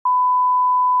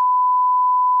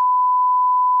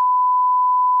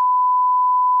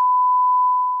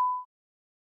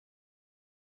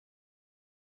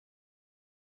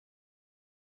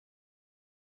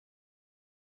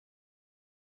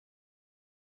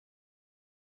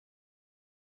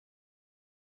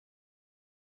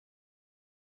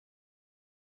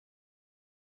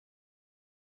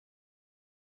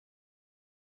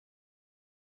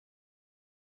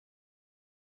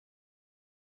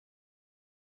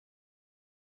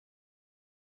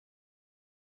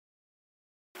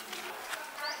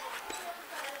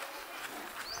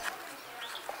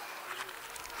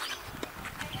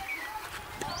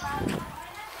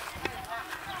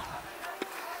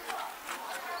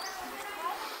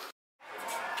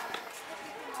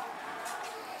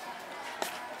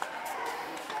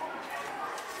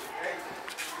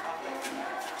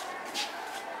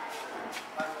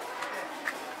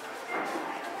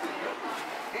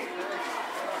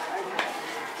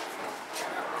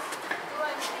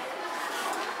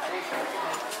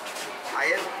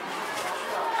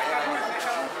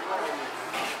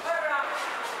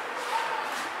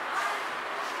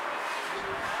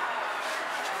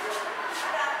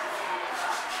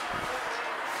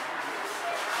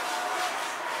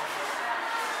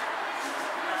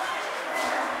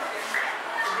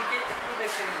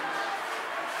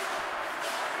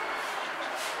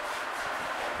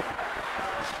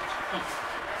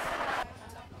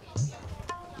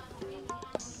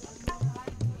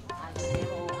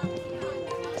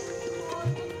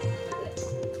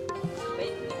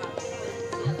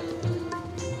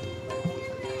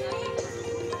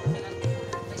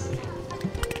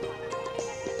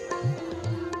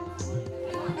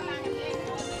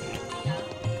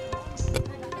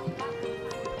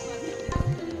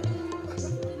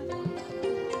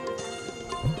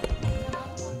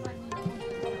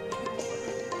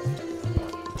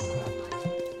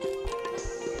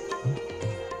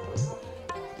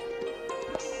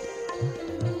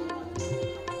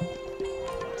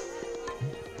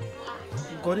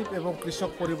গরিব এবং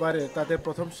কৃষক পরিবারে তাদের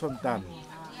প্রথম সন্তান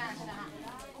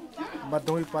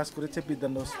মাধ্যমিক পাস করেছে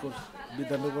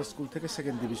বিদ্যানগর স্কুল থেকে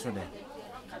সেকেন্ড ডিভিশনে।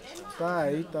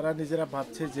 তাই তারা নিজেরা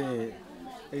ভাবছে যে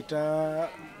এটা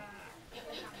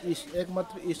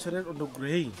একমাত্র ঈশ্বরের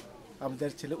অনুগ্রহেই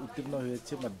আমাদের ছেলে উত্তীর্ণ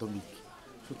হয়েছে মাধ্যমিক।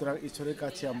 সুতরাং ঈশ্বরের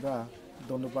কাছে আমরা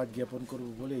ধন্যবাদ জ্ঞাপন করব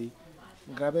বলেই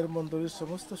গ্রামের মণ্ডলীর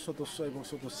সমস্ত সদস্য এবং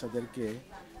সদস্যদেরকে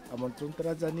আমন্ত্রণ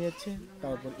তারা জানিয়েছে।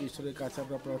 তারপর ঈশ্বরের কাছে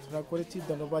আমরা প্রার্থনা করেছি,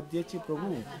 ধন্যবাদ দিয়েছি, প্রভু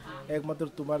একমাত্র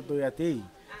তোমার দয়াতেই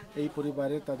এই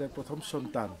পরিবারের তাদের প্রথম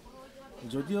সন্তান,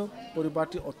 যদিও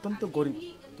পরিবারটি অত্যন্ত গরিব,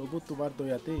 তবু তোমার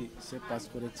দয়াতেই সে পাস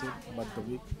করেছে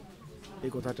মাধ্যমিক।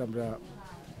 এই কথাটা আমরা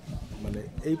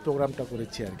এই প্রোগ্রামটা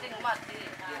করেছি আর কি।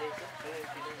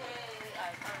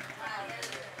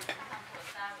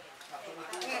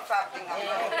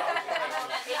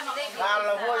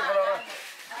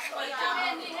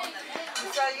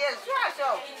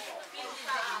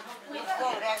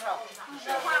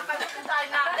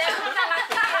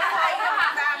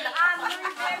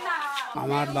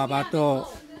 আমার বাবা তো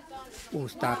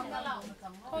উস্তাদ,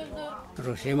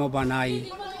 রসেমও বানাই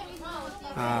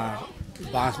আর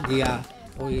বাঁশ দিয়া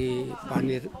ওই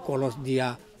পানির কলস দিয়া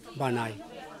বানাই।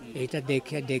 এইটা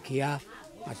দেখিয়া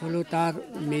আসলে তার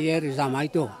মেয়ের জামাই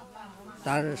তো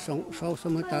তার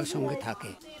সবসময় তার সঙ্গে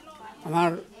থাকে।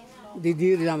 আমার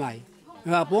দিদির জামাই,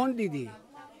 আপন দিদি,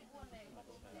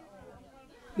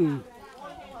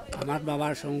 আমার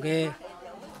বাবার সঙ্গে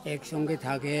একসঙ্গে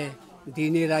থাকে।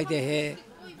 দিনে রাইতে হে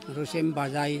রসেম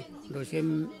বাজাই, রসেম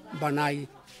বানাই।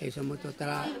 এই সময় তো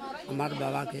তারা আমার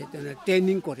বাবাকে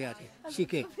ট্রেনিং করে আছে,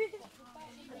 শিখে।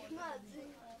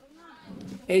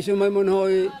 এই সময় মনে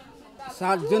হয়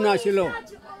 7 জন আসিল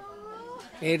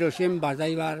এই রসেম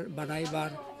বানাইবার,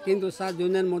 কিন্তু 7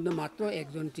 জনের মধ্যে মাত্র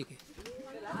একজন টিকে,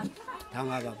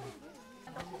 থাঙ্গা বাবু।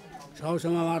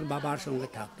 সবসময় আমার বাবার সঙ্গে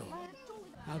থাকতো।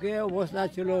 আগে অবস্থা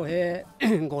ছিল হে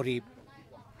গরিব,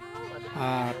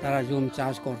 আর তারা জুম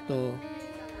চাষ করতো,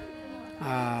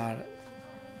 আর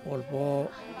অল্প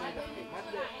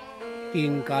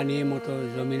 3 কানি মতো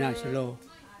জমিন আসছিল।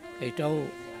 এটাও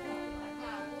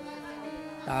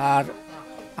তার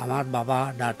আমার বাবা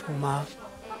ডাঠুমা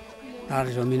তার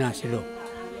জমিন আসছিল।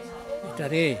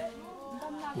 এটারে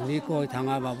উনি কই,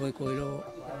 থাঙ্গা বাবুই কইল,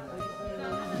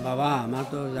 বাবা আমার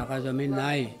তো জায়গা জমিন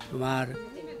নাই, তোমার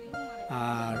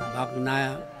আর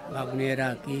ভাগ্নিয়েরা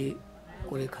কি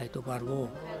করে খাইতে পারবো,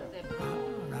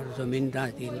 আপনার জমিনটা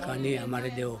 3 কানি আমারে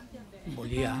দেও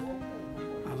বলিয়া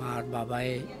আমার বাবাই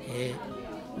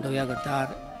দয়া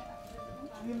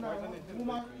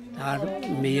তার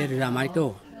মেয়ের জামাই তো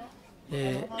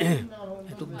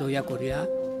এত দয়া করিয়া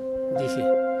দিছে।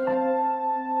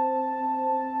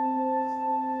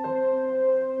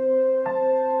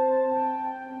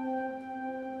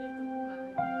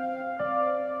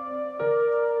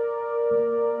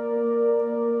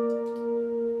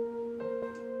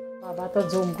 বাবা তো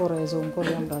জুম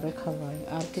করে আমরা খাওয়াই,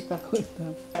 আর কি তা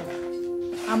করতাম।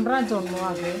 আমরা জন্ম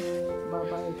আগে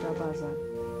বাবা এটা বাজায়,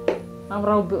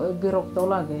 আমরাও বিরক্ত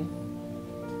লাগে।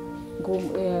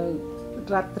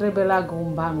 রাত্রে বেলা ঘুম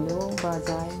ভাঙলেও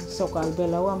বাজায়,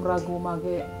 সকালবেলাও আমরা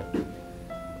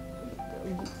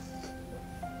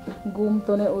ঘুম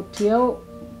তনে উঠিয়েও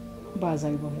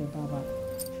বাজাই বলে বাবা।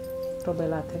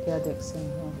 ছোটবেলা থেকে দেখছেন,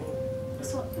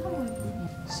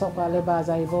 সকালে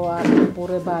বাজাইব আর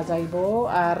দুপুরে বাজাইব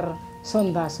আর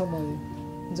সন্ধ্যা সময়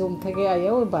জুম থেকে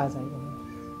আইয়াও বাজাইব,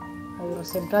 ওই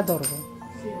রসেমটা ধরবো।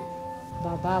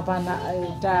 বাবা বানা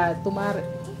এটা তোমার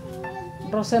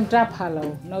রসেমটা ফালাও,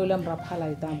 নইলে আমরা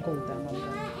ফালাইতাম কইতাম।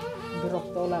 আমরা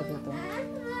বিরক্ত লাগে তো,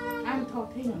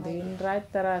 দিন রাত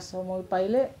তারা সময়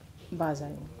পাইলে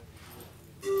বাজাই।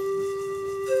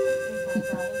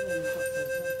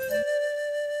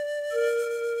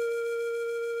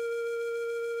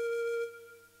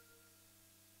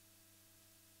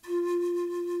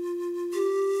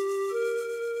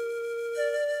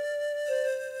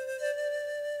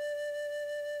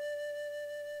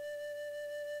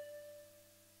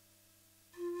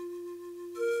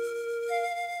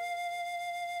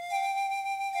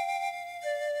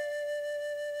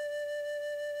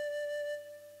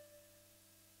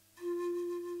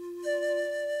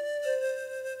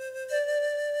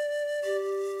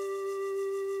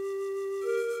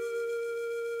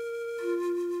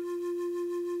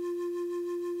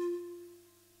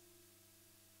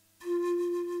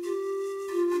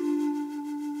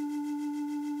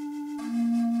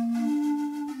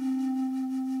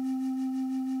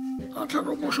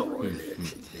 আঠারো বছর হইলে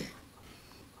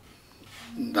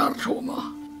দার সমা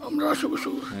আমরা শুধু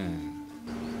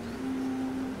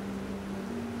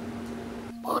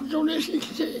 5 জনে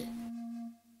শিখছে।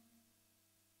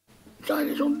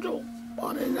 চারজন তো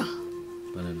পারে না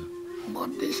পারে না বাদ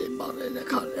দেশে পারে না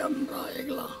খালি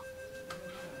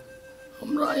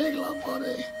আমরা একলা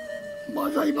পারে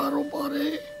বাজাইবারও পারে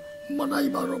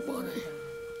বানাইবারও পারে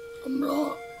আমরা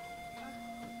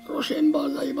রসেম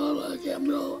বাজাইবার লাগে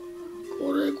আমরা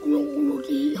করে কোনো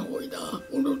উন্নতি হয় না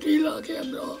উন্নতি লাগে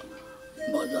আমরা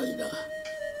বাজাই না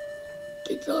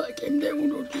এটা কেমনে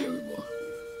উন্নতি হইব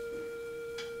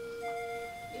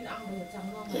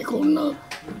এখন না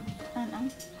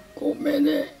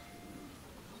কমেনে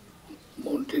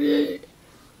মন্ত্রী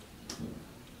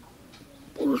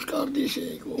পুরস্কার দিছে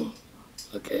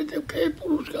কে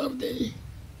পুরস্কার দেয়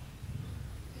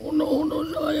অন্য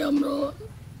যায় আমরা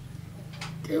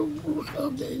কেউ পুরস্কার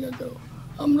দেয় না তো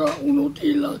আমরা উন্নতি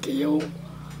লাখেও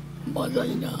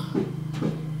বাজাই না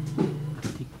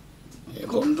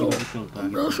এখন তো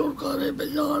আমরা সরকারে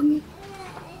বেজান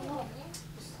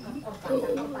তো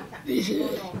দিছে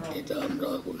এটা আমরা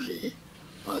খুশি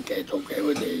আগে তো কেউ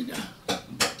দেই না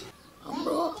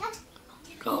আমরা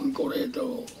কাম করে তো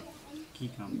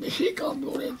বেশি কাম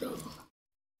করে তো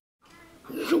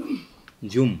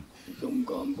জুম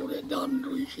কাম করে দান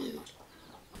রয়েছে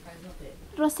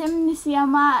Rosem ni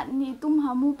siama ni tum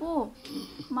hamu po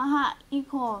maha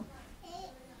iko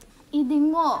iding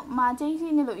mo ma chai si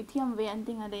ni lo ithiam ve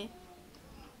anting ade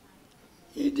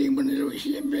iding man lo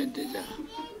siam bente ja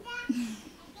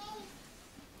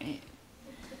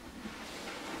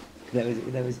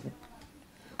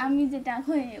আমি যেটা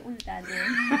কই উল্টা দে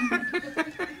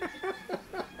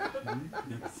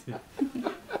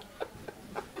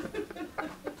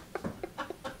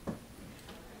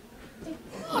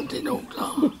Antinokla.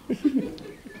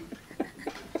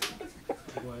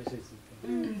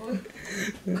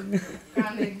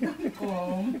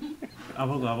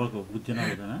 আবার গো বুঝছে না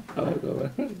কথা না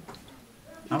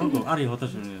আবার গো আরে হতা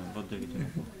শুনে বলতে কিছু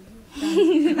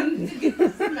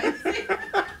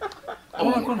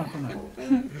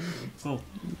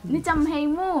ni cham hei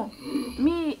mu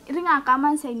mi ringa ka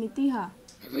man sei ni ti ha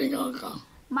Ringa ka.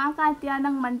 ma ka tia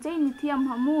nang man chai ni thiam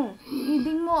hamu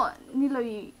iding mo ni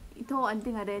loi itho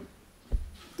anting ade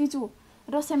ti chu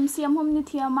Rosem siam hom ni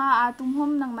thiama a tum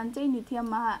hom nang man chai ni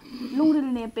thiama lungril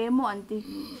ne pe mo anti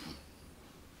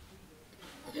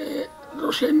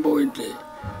Rosem bointe.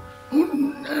 Un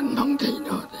nang thei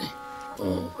na de.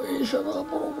 Isa na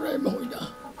program hoida.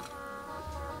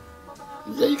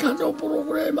 Dei khano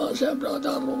program ase amra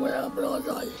Darlong amra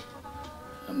jai.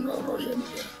 Amra Rosem.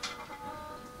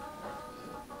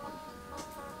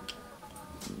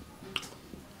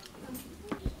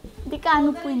 di ka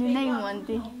anu pui ni nei mo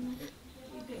anti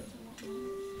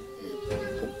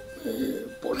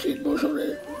Posit bosore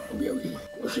biawi.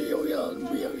 Posit ya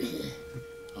biawi.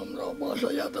 Amra basa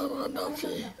ya darana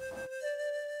se.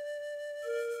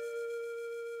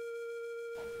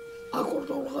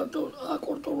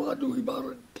 Akortolgatu ibar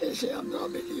kese amra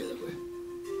bedile.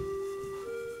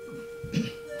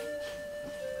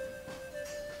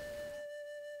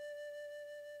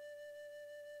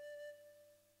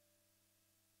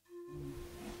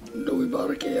 Dui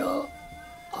bar kea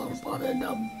arpare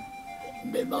nam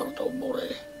bebar to more.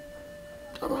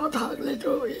 Taratag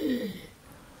leto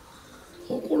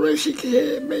okore sikhe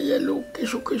meyelu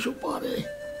kisu pare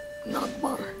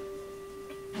natbar.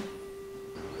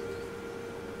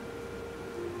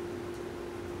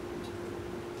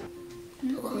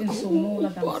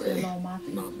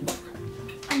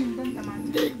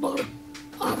 Dekbar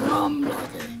aram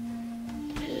lage.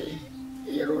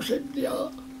 Rosem dia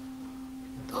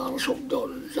tar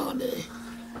sobdol jane.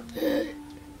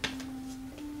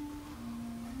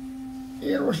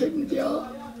 Rosem dia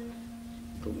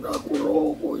tumra kuro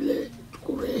koile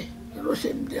kure.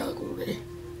 Rosem dia kure.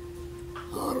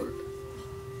 Ar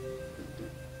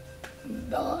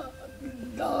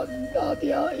da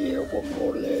dia erokom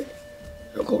korle.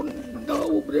 যখন দা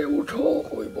উপরে উঠো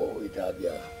কইব এটা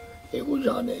দিয়া এগু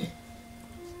জানে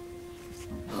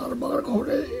আর বার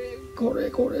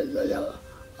করে যায়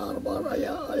আর বার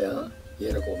আয়া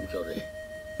এরকম চলে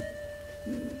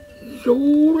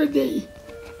জোরে দেই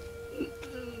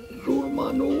জোর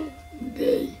মানু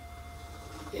দেই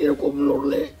এরকম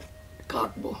লড়লে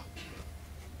কাটবো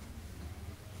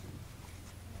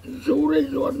জোরে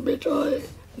জোয়ান বেটায়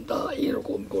দা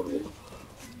এরকম করবো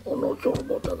অন্য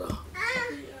চড়বো তারা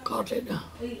কাটে না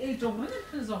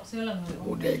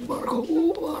ওটা একবার খাবো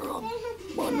আরাম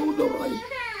মানু দৌড়াই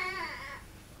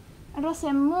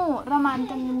Rosem mu raman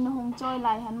kan nim hong choi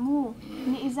lai han mu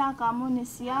ni iza ka mo ni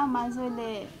sia ma zoi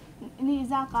le ni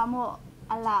iza ka mo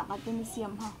ala ka te ni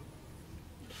siam ha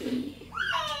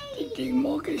ting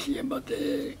mo que siempre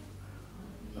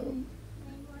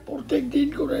প্রত্যেক দিন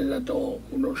করে না তো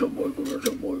কোনো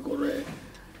সময় করে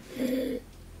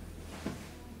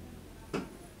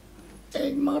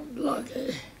এক মাস লাগে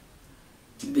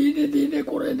দিনে দিনে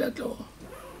করে যেত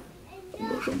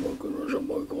কোনো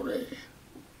সময় করে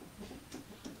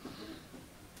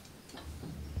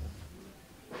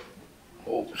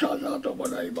খুব সাজাতো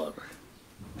বানাইবার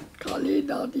খালি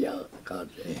দাদিয়া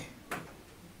কাজে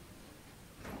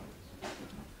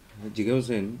জিজ্ঞাসা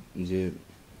করছেন যে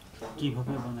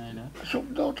কিভাবে বানায় না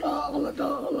শব্দটা আলাদা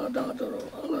আলাদা ধরো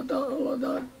আলাদা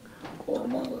আলাদা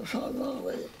কর্মার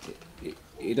সাজাবে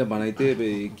এটা বানাইতে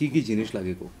কি কি জিনিস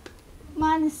লাগে গো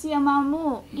Man siya mamu,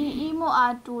 iimo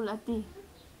atul ati.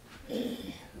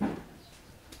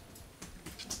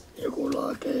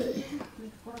 এগুলাকে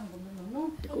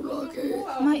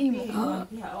Maimo.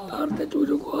 তারতে তুই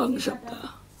ko ang sabta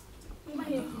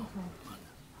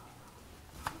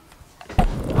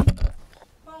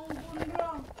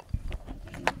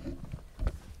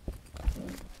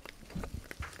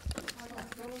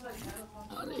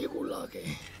আর এগুলাকে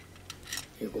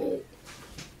এগো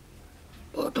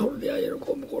পাথর দিয়া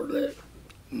এরকম করলে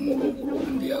মুলুম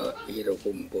দিয়া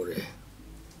এরকম করে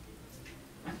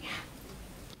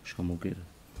শামুকের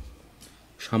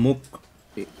শামুক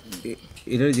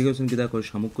এটার জিজ্ঞাসা করছেন কি দা করে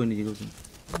শামুক করে নিজে করছেন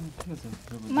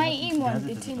May imo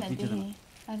ati tinadi.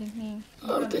 Arimi.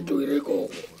 আর তে তুই রে ko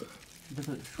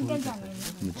Ika jamin.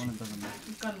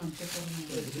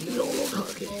 জলো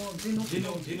থাকে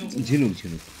ঝিনুক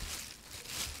ঝিনুক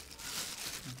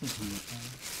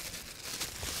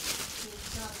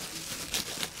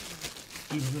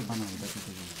কিভাবে বানাবো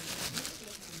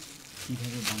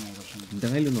কিভাবে বানাবো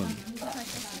দেখাইল না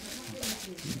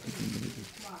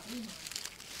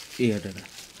এই হাটাটা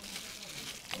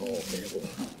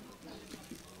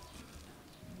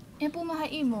Epo maha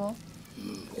imo.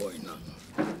 কই না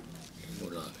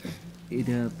এগুলাকে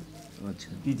এটা আচ্ছা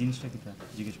কি জিনিসটা কি তা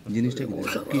জিজ্ঞেস করুন জিনিসটা কি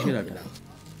কিসের আটা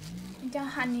Ita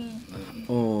hani.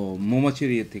 ও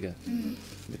মৌমাছির ইয়ের থেকে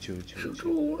বুঝছি বুঝছি ছোট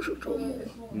ছোট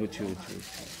বুঝছি বুঝছি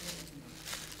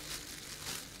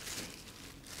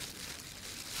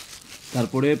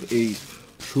তারপরে এই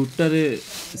শুটটারে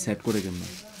সেট করে কেমন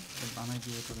বানাই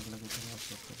দিয়ে করে লাগে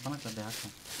বানাটা দেখা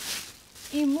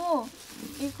Imo.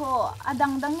 Iko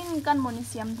adang-dangin kan mo ni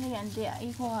siyam thay ante.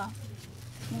 Iko ha.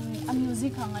 A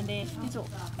music hang ade. Ito.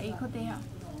 Iko te ha.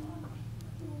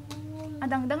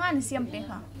 Adang-dangan ni siyam pe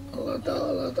ha. আলাদা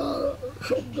আলাদা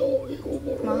শব্দ এগো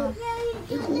বড় Maha.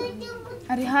 এগো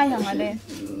Ari hay hang ade.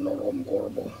 নরম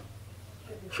করব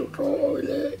ছোট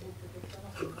হইলে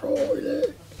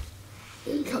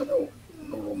এইখানেও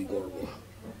নরম করব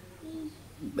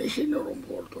বেশি নরম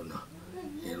করতো না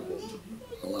এরকম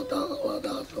আলাদা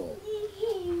আলাদা তো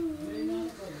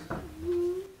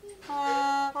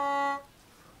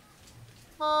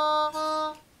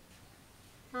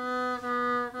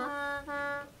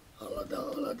আলাদা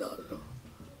আলাদা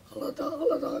আলাদা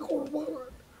আলাদা করবার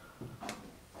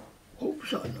খুব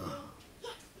সানা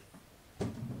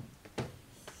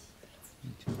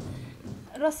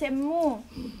Rosem mo.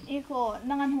 Iko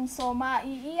nangan hong soma.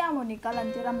 Iya mo ni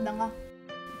kalantiram danga.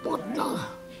 Padma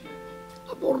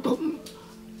প্রথম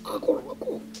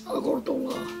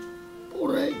আগরতলা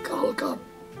পরে কালকাত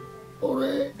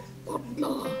পরে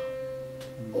পাটনা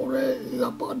পরে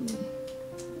জাপান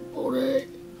পরে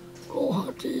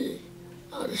গুয়াহাটি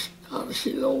আর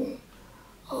শিলং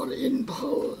আর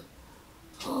ইম্ফল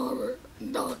আর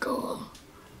ঢাকা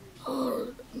আর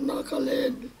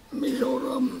নাগাল্যান্ড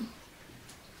মিজোরাম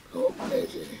সব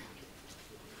পেয়েছে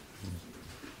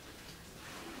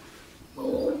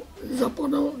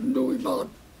জাপানও 2 বার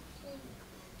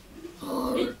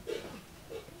আর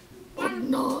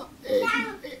পাটনা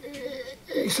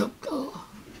এক সপ্তাহ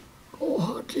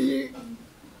গুয়াহাটি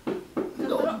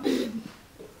 10 দিন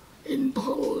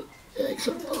ইম্ফল এক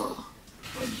সপ্তাহ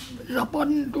জাপান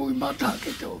 2 বার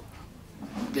থাকে তো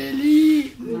দিল্লি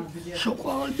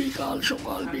সকাল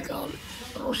বিকাল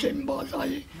রোসেম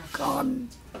বাজায়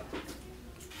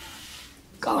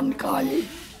কান খায়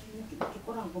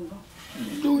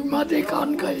 2 মাসে কান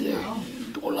খাইলে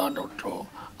তোলা নষ্ট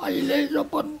আইলে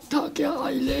জাপান থাকে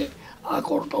আইলে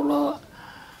আগরতলায়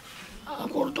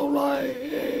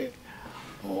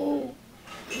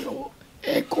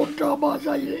 1 ঘন্টা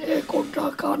বাজাইলে 1 ঘন্টা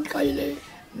কান খাইলে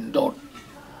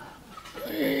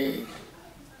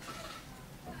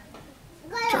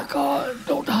টাকা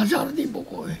 10,000 দিব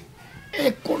কয়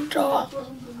 1 ঘন্টা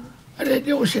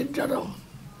রেডিও সেন্টারও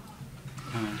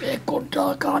 1 ঘন্টা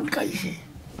কান খাইছে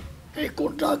 1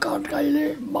 ঘন্টা কান খাইলে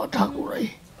মাথা ঘুরাই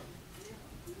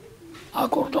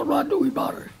আগরতলা 2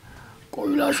 বার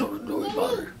কৈলাসর 2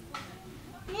 বার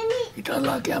এটা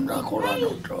লাগে আমরা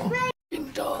করানো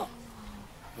চিন্তা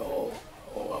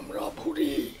আমরা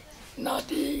ভুড়ি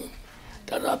নাতি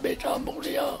তার বেচারা বেটা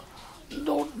মরিয়া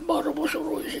 10-12 বছর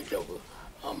হয়েছে তো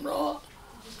আমরা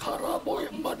খারাপ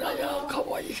বানায়া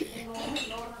খাওয়াইছি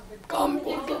কাম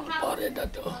করতে পারে না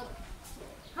তো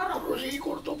রোজি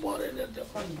করতে পারে না তো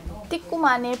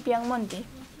Tikkumane piang monti.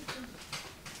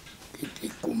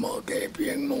 Tikkumake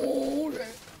piang no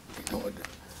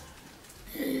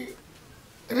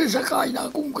Resakay na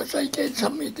kung kasay kahit sa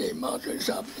mite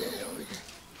masasabi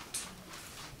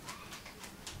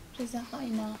Reza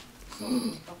kaina.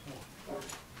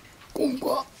 kung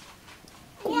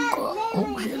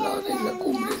sila rin na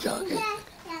kumresake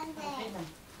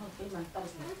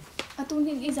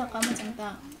Atunin isa ka macang ta.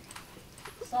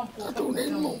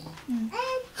 atunin mo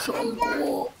sampo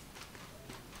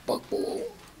pagpo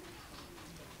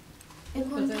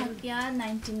Ekon thakya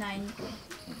 99 ko.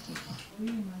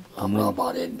 আমরা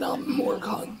বাড়ির নাম মোর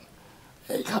খান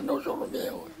এইখানেও জন্মে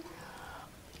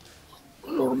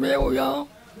হইয়া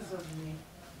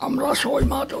আমরা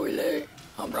 6 মাস হইলে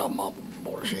আমরা মা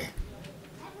মরছে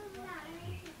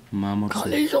মা মরছে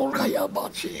খালি জল খাইয়া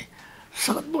বাঁচছি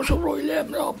 7 বছর হইলে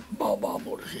আমরা বাবা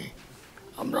মরছি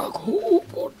আমরা খুব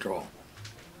কষ্ট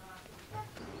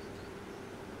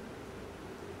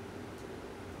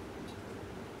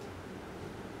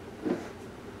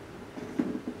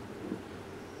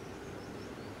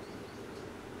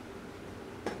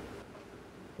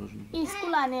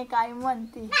School ane kai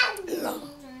monti.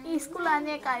 School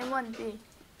ane kai monti.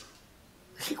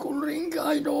 Sikul ring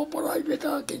ay do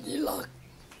private kinilak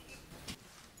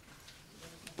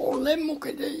polemo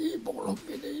que de polo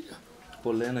que de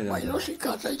পড়লে না জানো bailo si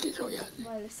casa y que soy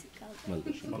Wala sikal.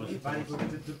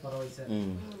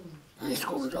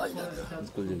 school যায় না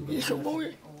স্কুল যাই eso voy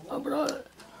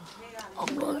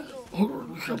আমরা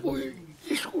সবই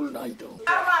school নাই তো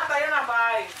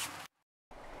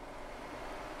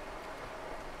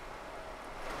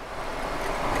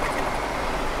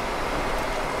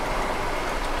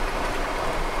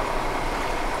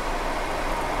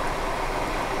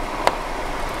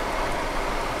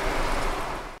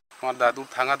আমার দাদু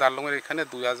থাঙ্গা দারলংয়ের এখানে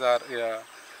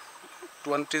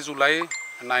 2020 জুলাই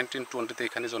 1920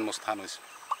 এখানে জন্মস্থান হয়েছে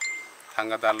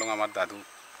থাঙ্গা দারলং আমার দাদু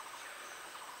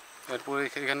এরপরে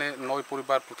এখানে 9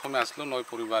 পরিবার প্রথমে আসলো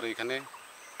 9 পরিবার এখানে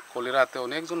কলেরাতে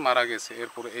অনেকজন মারা গেছে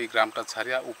এরপরে এই গ্রামটা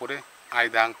ছাড়িয়া উপরে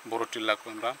আইদাং বড়টিল্লা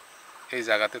আমরা এই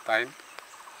জায়গাতে তাই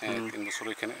 3 বছর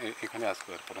এখানে আসলো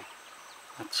এরপরে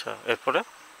আচ্ছা এরপরে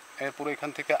এরপরে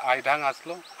এখান থেকে আইডাং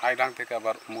আসলো আইডাং থেকে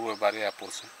আবার মুড়ে বাড়ি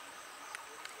পড়ছে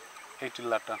এই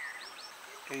টিল্লাটা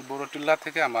এই বড় টিল্লা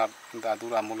থেকে আমার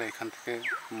দাদুর আমলে এখান থেকে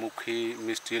মুখী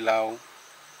মিষ্টি লাউ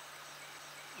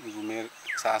রুমের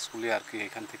চাষগুলি আর কি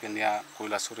এখান থেকে নেওয়া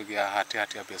কৈলাসরে গিয়া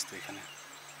হাটিয়া ব্যস্ত এখানে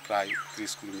প্রায়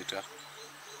 30 কিলোমিটার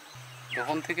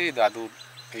তখন থেকেই দাদুর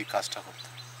এই কাজটা করত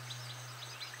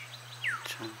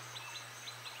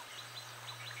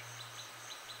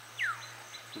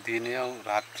দিনেও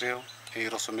রাত্রেও এই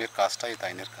রসমের কাজটাই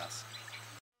তাইনের কাজ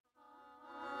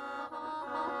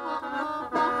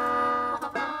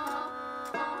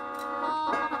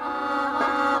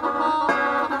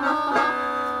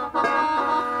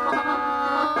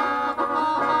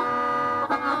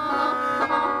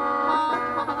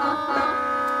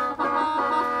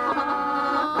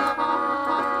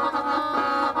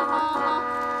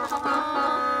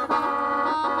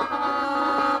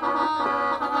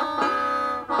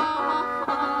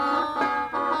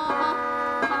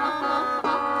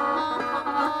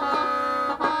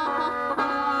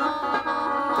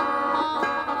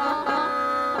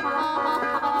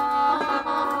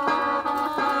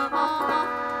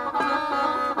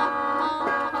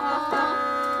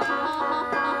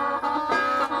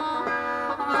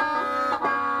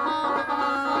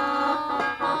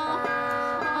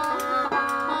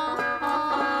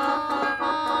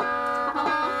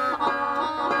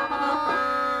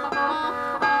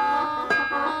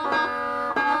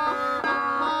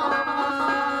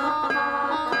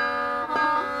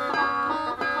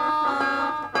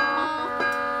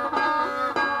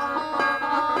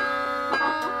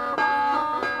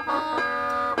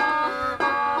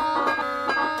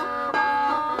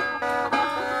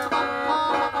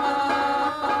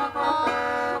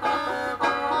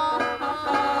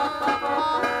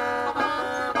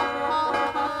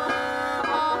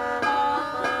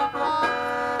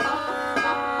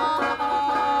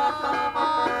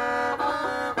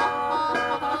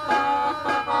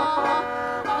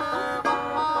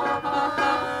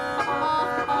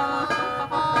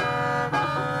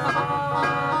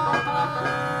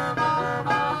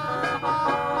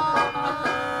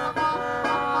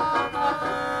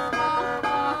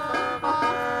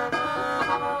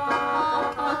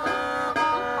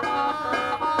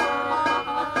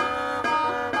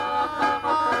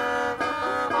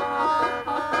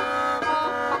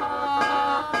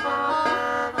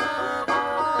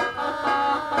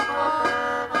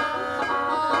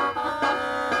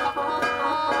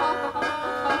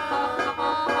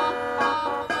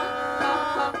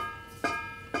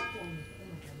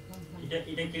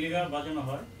বাজানো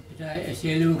হয়? এটা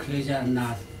এশিয়ালি মুখিয়া জাত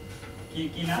নাচ। কি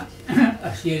কি নাচ?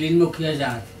 এশিয়ালি মুখিয়া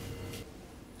জাত।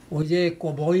 ওই যে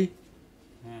কবই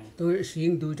হ্যাঁ। তো সিং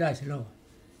দুইটা ছিল,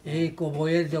 এই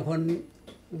কবইয়ের যখন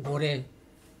গড়ে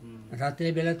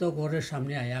রাতের বেলা তো গড়ের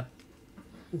সামনে আয়া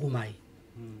ঘুমাই,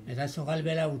 এটা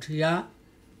সকালবেলা উঠিয়া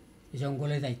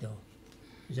জঙ্গলে যাইত।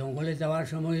 জঙ্গলে যাওয়ার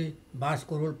সময় বাস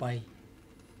গরুল পাই,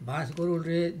 বাস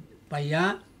গরুলরে পাইয়া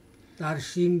তার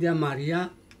শিং দিয়া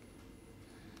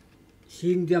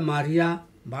মারিয়া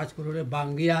বাস গরুরে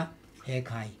বাঙ্গিয়া হে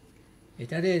খায়।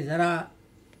 এটারে যারা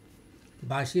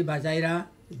বাঁশি বাজাইরা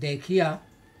দেখিয়া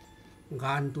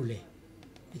গান তুলে,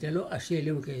 এটা হলো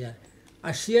আশিয়ালি মুখে যায়।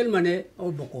 আশিয়াল মানে ও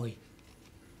বকই,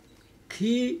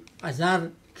 খি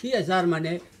আজার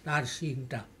মানে তার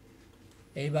শিংটা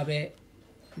এইভাবে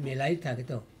মেলাই থাকে,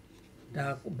 তো তা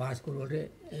বাস করে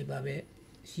এইভাবে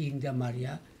শিং যা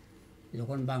মারিয়া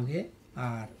যখন ভাঙে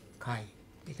আর খায়,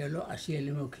 এটা হলো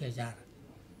আশিয়ালি মুখে জার।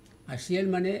 আশিয়াল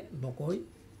মানে বকই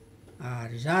আর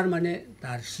জার মানে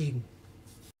তার শিং।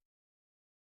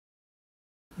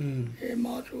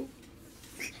 Maru,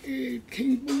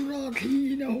 King Bura,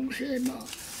 Kina, Hosema,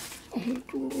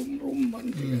 Rum,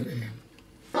 Mandiere.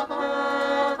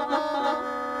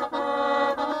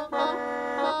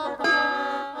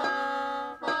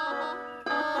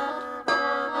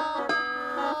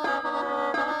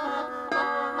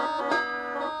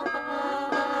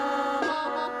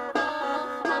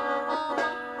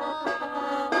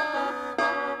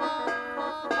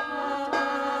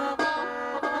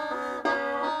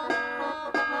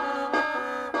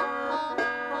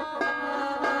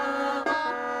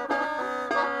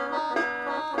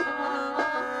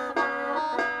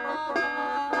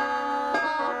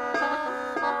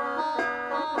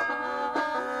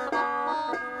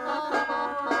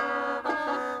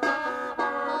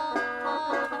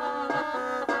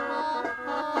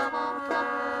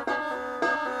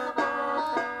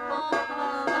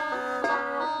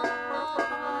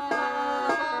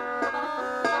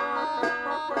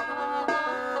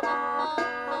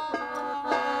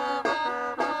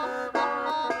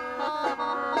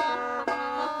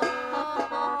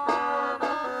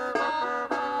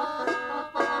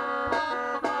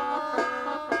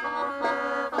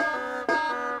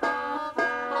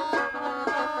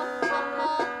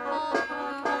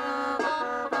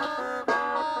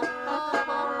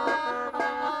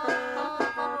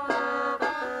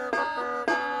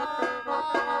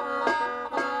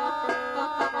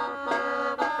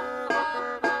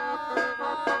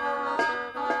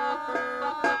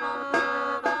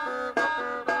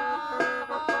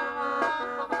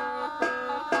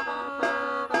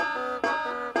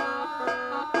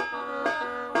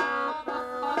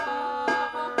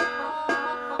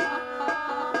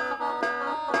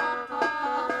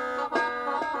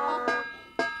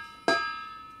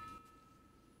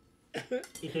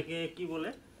 এটাকে কি বলে?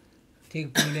 ঠিক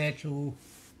পুইলেছু।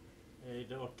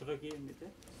 এইটা অর্থটা কি এমনিতে?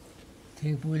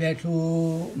 ঠিক পুইলেছু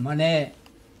মানে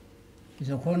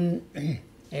যখন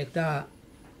একটা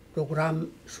প্রোগ্রাম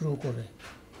শুরু করে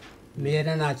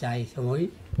মেয়েরা না চাই সময়,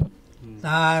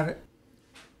 তার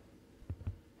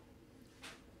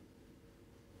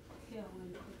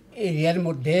এরিয়ার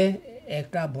মধ্যে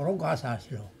একটা বড় গাছ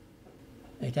আসলো,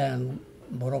 এটা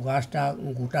বড় গাছটা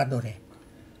গোটা ধরে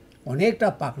অনেকটা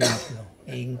পাকনা আসলো।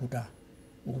 এই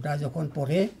গোটা যখন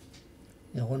পড়ে,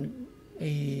 যখন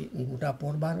এই গোটা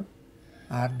পড়বার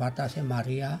আর বাতাসে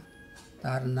মারিয়া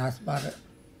তার নাচবার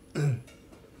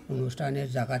অনুষ্ঠানের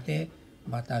জায়গাতে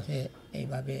বাতাসে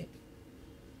এইভাবে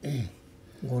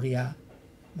গড়িয়া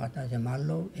বাতাসে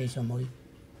মারলো, এই সময়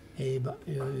এই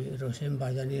রসেম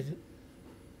বাজানির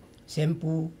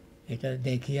শ্যাম্পু এটা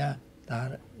দেখিয়া তার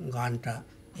গানটা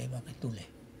এইভাবে তুলে।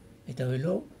 এটা হইল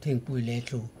থিংপুই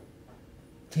লেচু।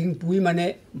 থিংপুই মানে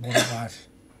বড় গাছ,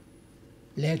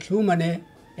 লেচু মানে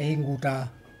এই গোটা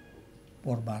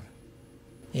পড়বার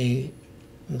এই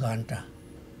গানটা।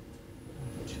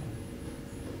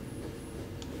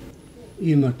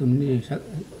 ইমা তুমি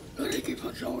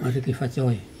Ariki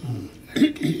Fachoy.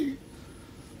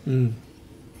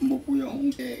 Mukuya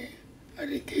Hongke,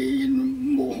 Ariki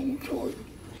Mo Hong Choi,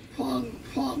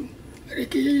 Fang,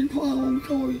 Ariki Fang Hong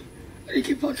Choi,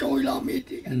 Ariki Fachoy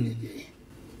Lamiti.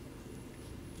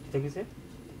 এটা কিসে?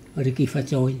 Ariki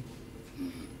Fachoy.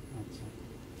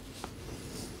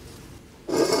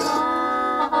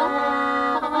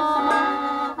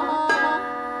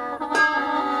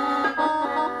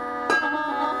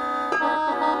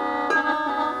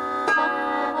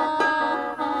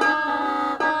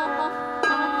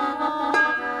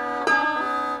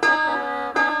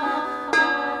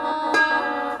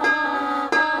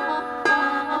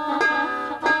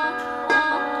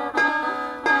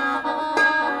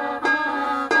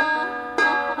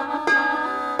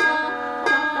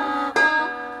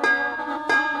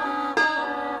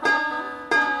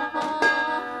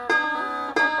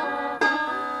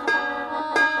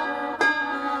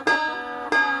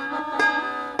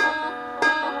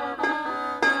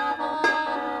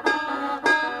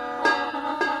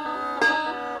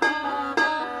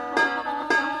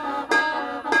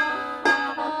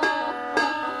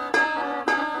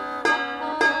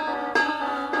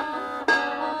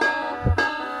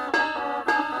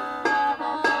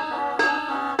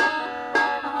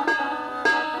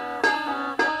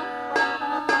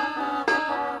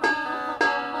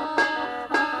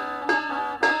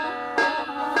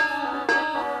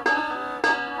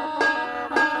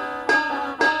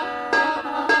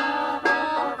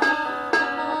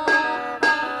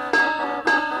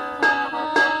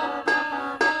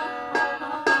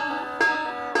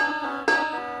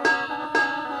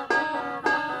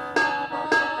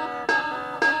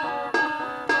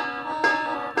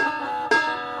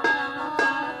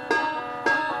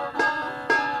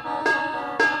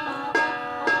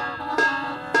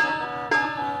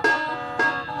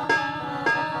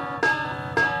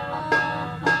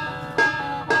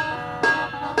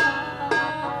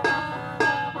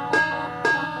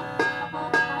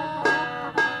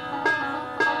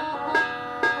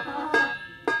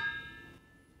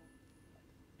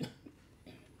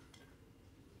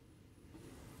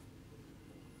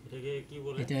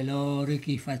 হলো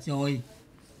রিকি ফাচয়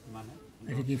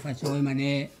রিকি ফাচয় মানে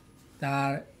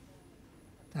তার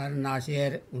তার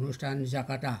নাচের অনুষ্ঠান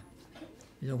জাকাটা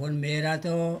যখন মেয়েরা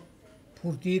তো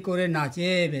ফুর্তি করে নাচে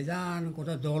বেজান কত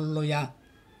দল লইয়া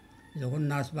যখন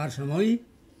নাচবার সময়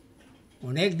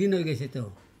অনেক দিন হয়ে গেছে তো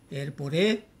এরপরে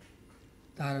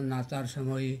তার নাচার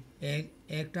সময়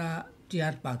একটা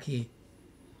টিয়ার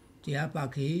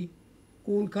পাখি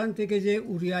কোনখান থেকে যে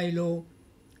উড়ে আইলো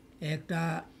একটা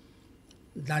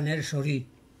ধানের সরি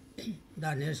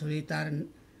তার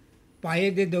পায়ে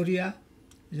দিয়ে দরিয়া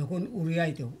যখন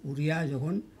উড়িয়া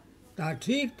যখন তার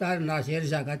ঠিক তার নাচের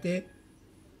জায়গাতে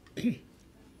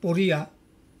পড়িয়া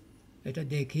এটা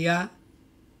দেখিয়া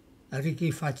রিকি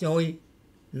ফাচয়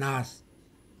নাচ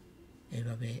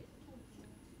এইভাবে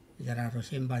যারা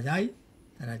রসেম বাজায়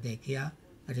তারা দেখিয়া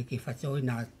রিকি ফাচয়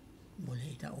নাচ বলে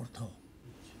এটা অর্থ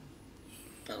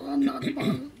তারা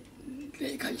নাচবার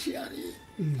দেখাইছে আর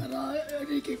তারা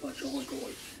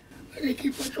রিকি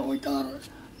ফাচয় তার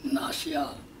নাচিয়া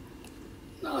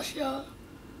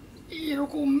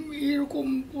এরকম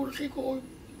পড়ছে কই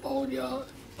পাও দিয়া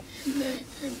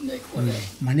এমনি করে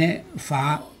মানে পা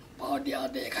দিয়া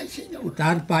দেখাইছে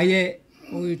তার পায়ে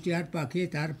ওই টিয়ার পাখি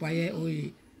তার পায়ে ওই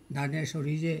ধানের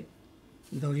সরি যে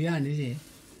দরিয়া আনে যে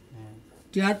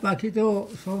টিয়ার পাখি তো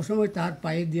সবসময় তার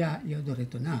পায়ে দিয়া ধরে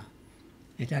তো না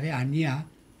এটারে আনিয়া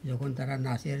যখন তারা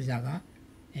নাচের জায়গা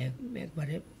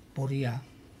একবারে পড়িয়া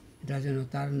এটা যেন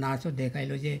তার নাচও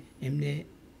দেখাইলো যে এমনি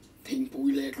থিং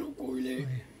পুইলে কইলে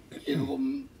এরকম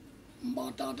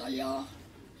বাতা দায়া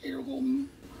এরকম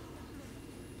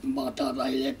বাতা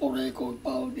দাইলে পরে কই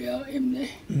পাও দিয়া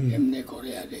এমনি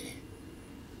করে আরে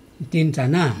তিনটা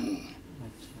না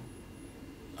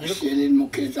সেলিন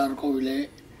মুখে তার কইলে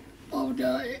পাও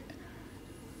দিয়া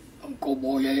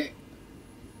কবয়ে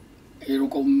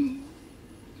এরকম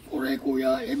করে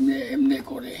কইয়া এমনি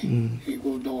করে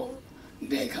এগুলো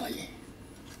দেখায়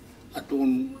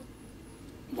atun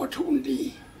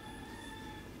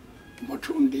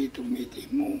batundi tu miti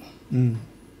mu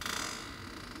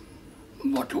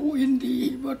batu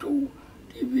indi batu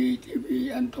tv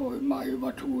anto mai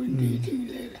batu indi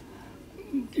tingle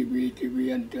tv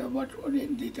anto batu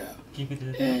indi ta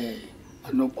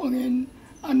anu pangin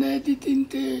ane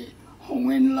titinte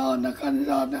hongen la na kan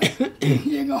la na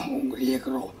yenga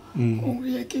hongriekro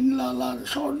hongriekin la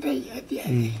sorte ati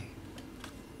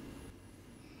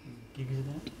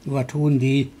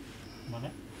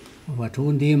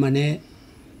ওয়াঠুন্দি মানে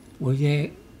ওই যে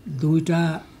দুইটা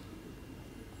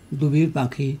দুবির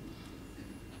পাখি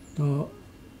তো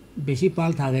বেশি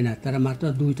পাল থাকে না তারা মাত্র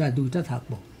দুইটা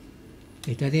থাকবো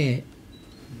এটারে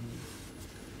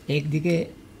একদিকে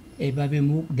এইভাবে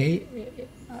মুখ দেয়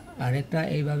আরেকটা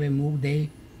এইভাবে মুখ দেয়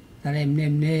তারা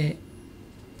এমনি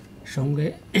সঙ্গে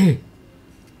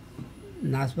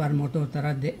নাচবার মতো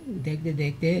তারা দেখতে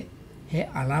দেখতে হে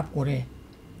আলাপ করে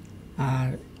আর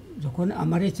যখন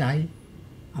আমারে চাই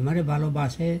আমারে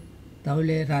ভালোবাসে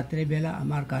তাহলে রাত্রেবেলা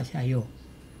আমার কাছে আইও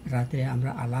রাত্রে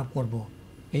আমরা আলাপ করব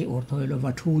এই অর্থ হইল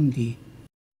বাঠুন্দি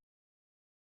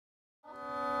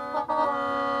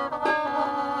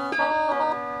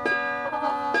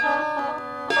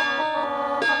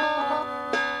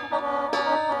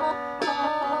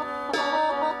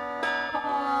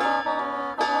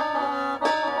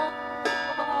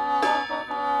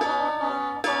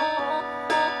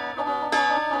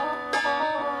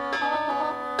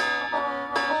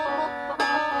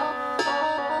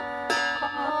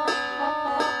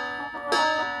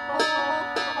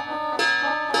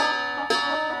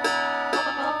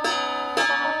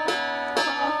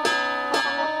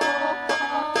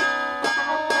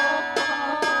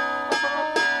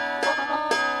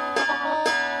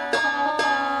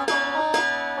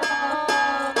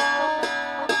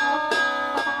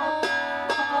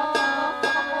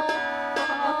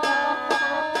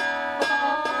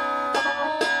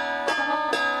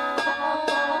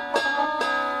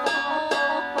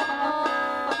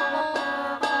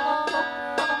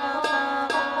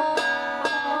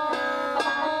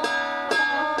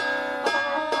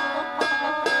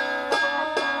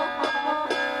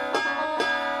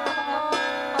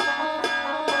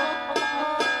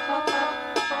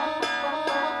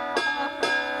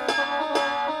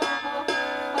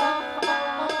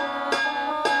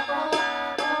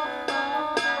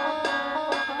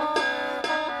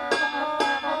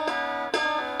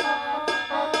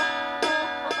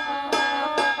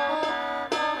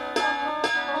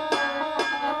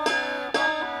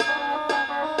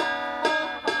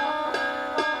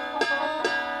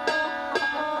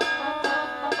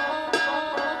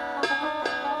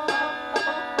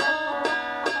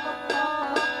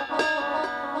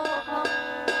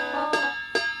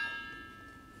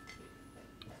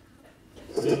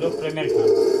হলো প্রেমের গান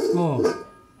ও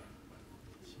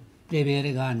প্রেমের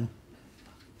গান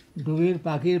ডুবির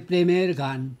পাখির প্রেমের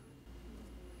গান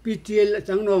PTL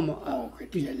চাংনো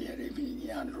Kitieli ari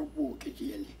minyan rupu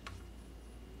kitieli.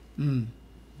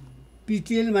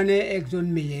 PTL মানে একজন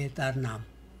মেয়ে তার নাম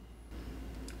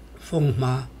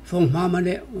ফংমা ফংমা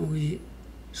মানে ওই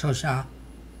শশা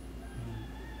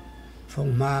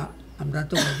ফংমা আমরা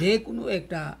তো যে কোনো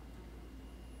একটা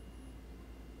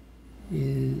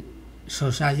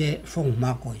শশা যে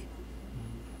ফংমা কয়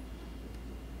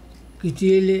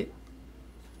কিটিএলে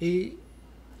এই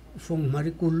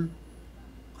ফংমারি কুল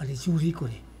খালি চুরি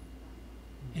করে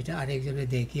এটা আরেকজনে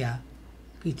দেখিয়া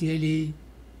কিটিএলি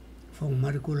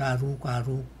ফংমারি কুল আরুক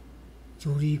আরুক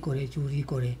চুরি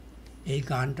করে এই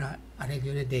গানটা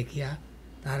আরেকজনে দেখিয়া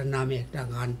তার নামে একটা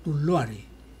গান তুললো আরে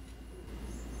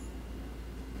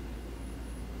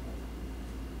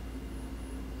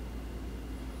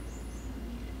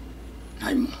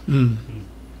Ai mo.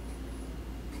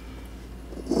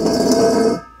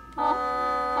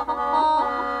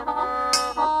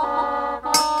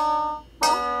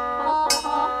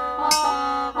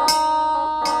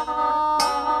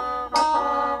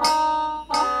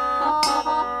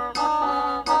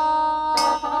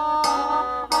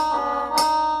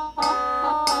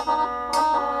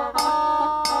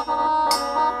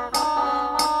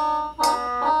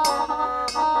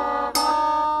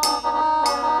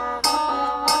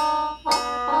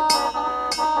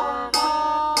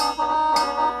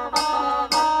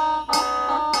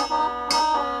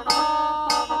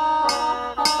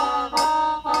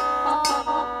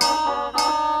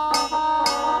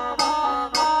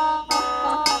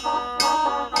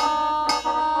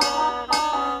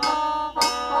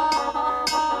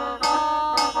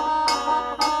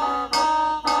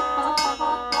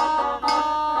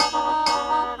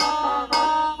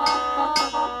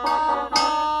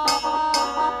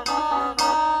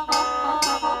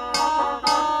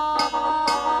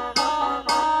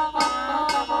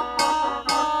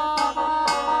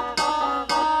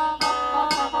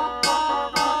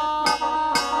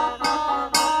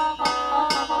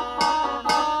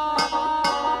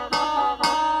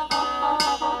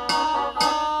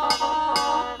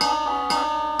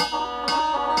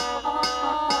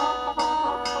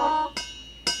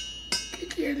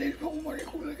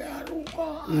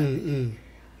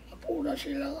 Puna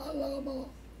sila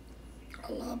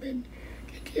alamin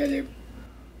kitieli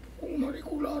umari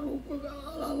kularo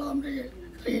alam de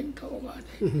rinto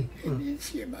bade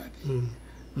inisiye bade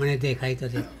মানে দেখাই তো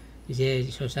যে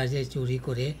শশা যে চুরি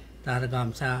করে তার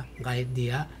গামছা গায়ে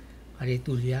দিয়া আরে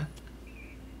তুলিয়া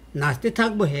নাচতে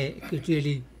থাকবো হে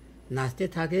কিটিএলি নাচতে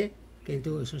থাকে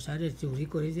কিন্তু শশা যে চুরি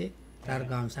করে যে তার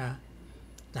গামছা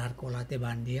তার কলাতে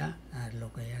বান্ধিয়া আর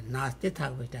লোকে নাচতে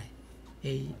থাকবে এটাই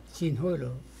এই চিহ্ন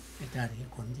হলো এটা আর কি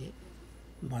কোন যে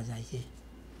বাজাইছে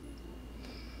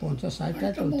 50-60টা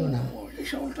চলতো না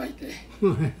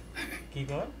কি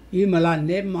কয় ই মালা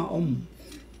নেম মা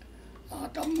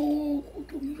Atamo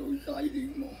kutum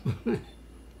soisaiding mo.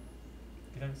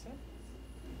 কি লাগছে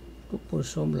খুব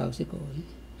পরিশ্রম লাগছে কই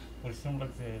পরিশ্রম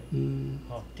লাগছে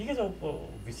হ্যাঁ ঠিক আছে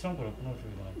বিশ্রাম করো কোনো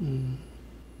অসুবিধা নাই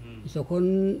যখন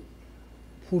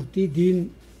ফুর্তি দিন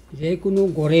যে কোনো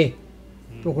গড়ে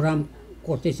প্রোগ্রাম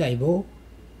করতে চাইব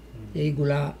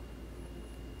এইগুলা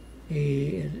এই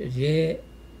যে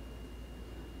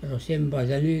রসেম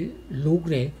বাজানি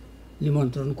লোকরে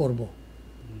নিমন্ত্রণ করব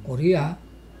করিয়া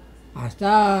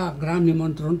আস্থা গ্রাম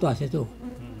নিমন্ত্রণ তো আছে তো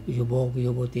যুবক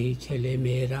যুবতী ছেলে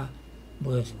মেয়েরা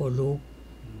বয়স্ক লোক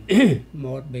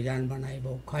মদ বেজান বানাইব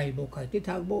খাইব খাইতে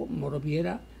থাকবো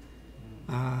মুরব্বীরা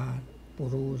আর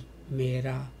পুরুষ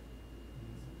মেয়েরা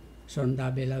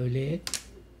সন্ধ্যাবেলা হইলে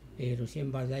এই রসেম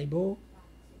বাজাইব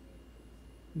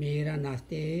মেয়েরা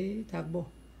নাচতে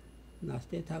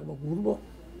থাকবো ঘুরবো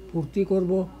ফুর্তি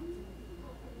করব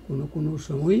কোনো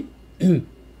সময়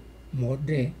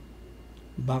মদরে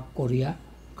বাক করিয়া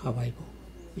খাওয়াইব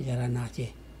যারা নাচে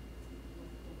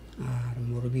আর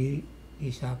মুরগি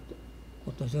হিসাব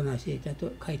কতজন আছে এটা তো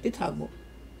খাইতে থাকবো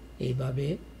এইভাবে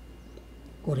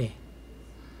করে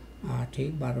আর ঠিক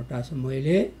 12টার সময়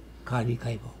এলে খানি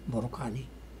খাইব বড় খানি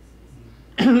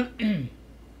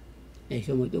এই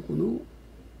সময় তো কোনো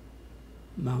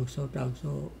মাংস টাংস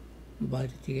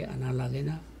বাইরে থেকে আনা লাগে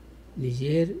না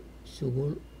নিজের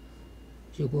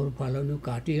সুগর পালনো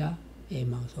কাটিয়া এই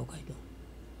মাংস খাইত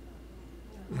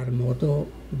আর মতো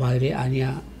বাইরে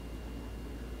আনিয়া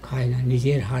খায় না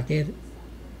নিজের হাতের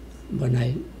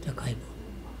বানাই তা খাইব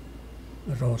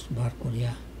রস বার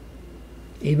করিয়া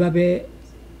এইভাবে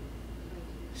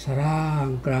সারা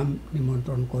গ্রাম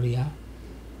নিমন্ত্রণ করিয়া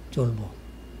চলব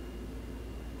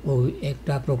ওই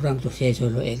একটা প্রোগ্রাম তো শেষ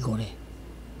হলো এক ঘরে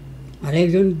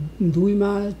আরেকজন 2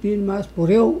 মাস 3 মাস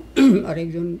পরেও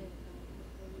আরেকজন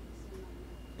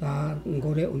তার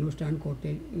ঘরে অনুষ্ঠান করতে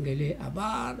গেলে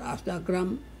আবার আস্তাগ্রাম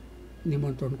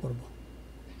নিমন্ত্রণ করব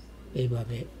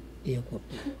এইভাবে ইয়ে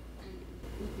করতে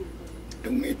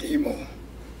তুমি টিমো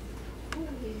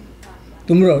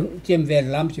তোমরা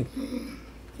চেমবেলাম চু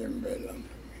চেম্বেলাম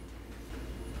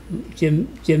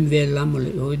চেমবেলাম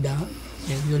বলে ওই দা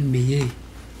একজন মেয়ে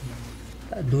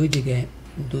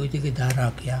দুই দিকে দা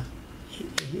রাখিয়া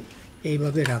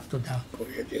এইভাবে রাখতো দা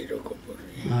কইতে এরকম করে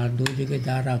আর দুই দিকে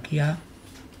দা রাখিয়া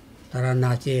তারা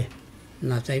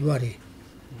নাচাইব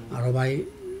আর ভাই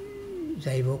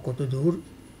যাইব কত দূর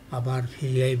আবার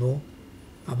ফিরে আইব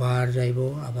আবার যাইব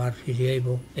আবার ফিরে আইব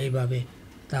এইভাবে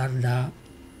তার দা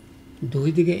দুই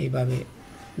দিকে এইভাবে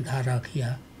দা রাখিয়া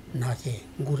নাচে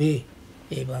ঘুরে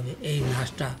এইভাবে এই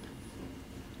নাচটা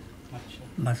আচ্ছা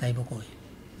বাঁচাইব কই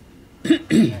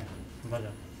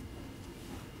বাজা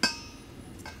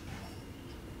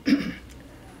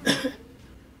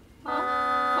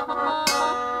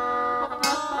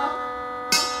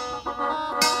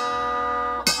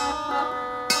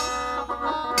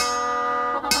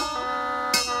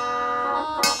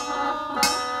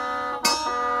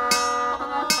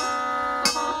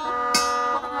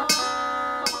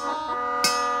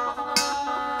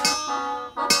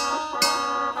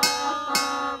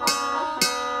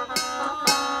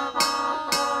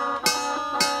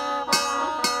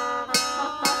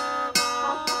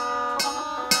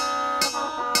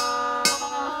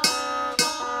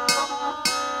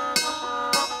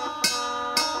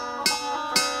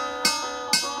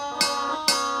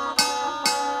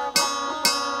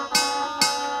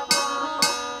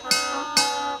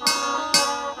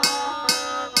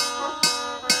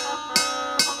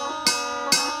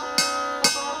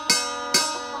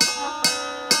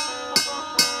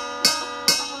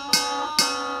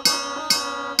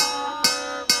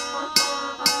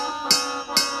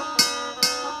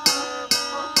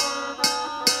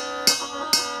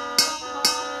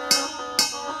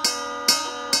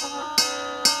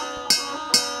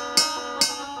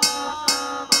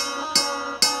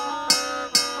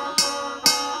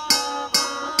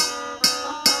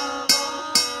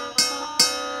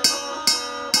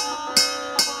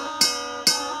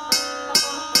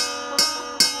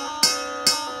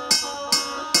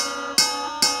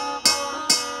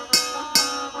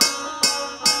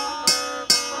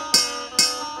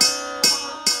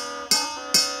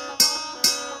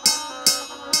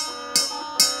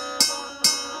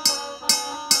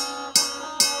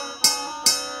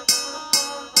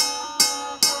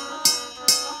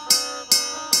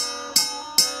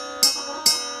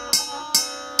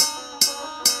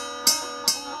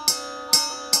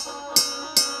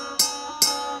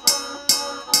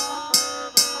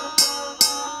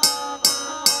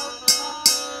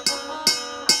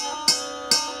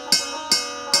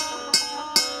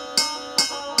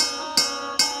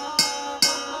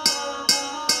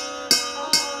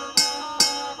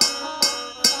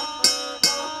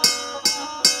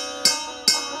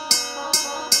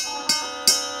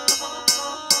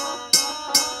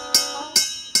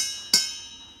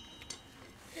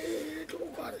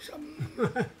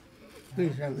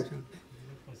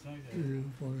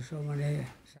পরশ মানে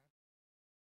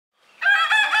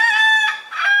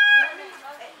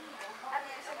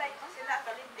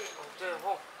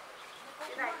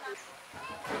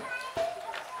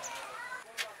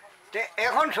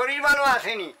এখন শরীর ভালো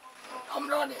আসেনি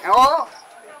আমরা ও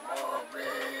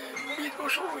 20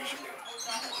 বছর হয়েছিল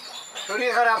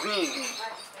শরীর খারাপ নি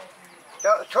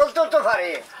চলতো তো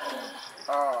পারে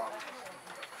ও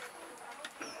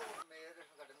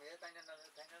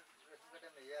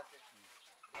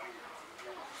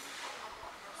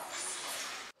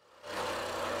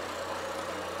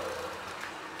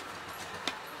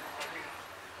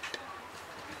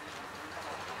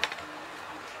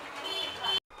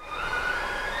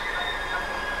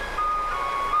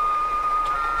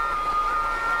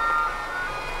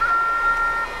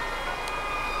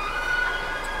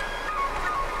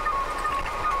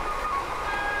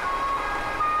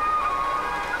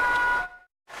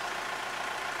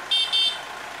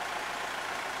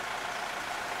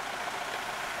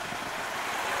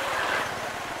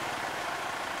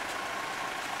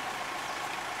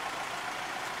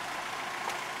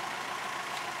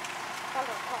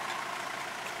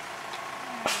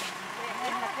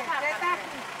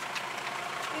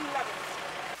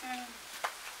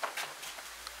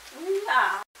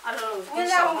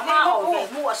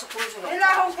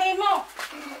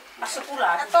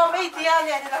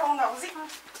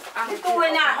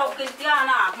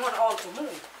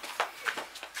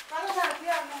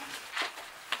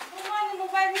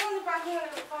Mobile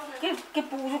cái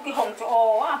bù cho cái hồng cho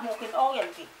ó à một cái ó vậy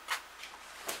kì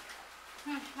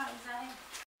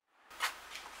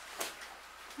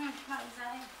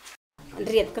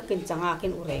riết các kinh changa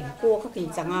kinh ure cô các kinh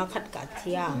changa khát cả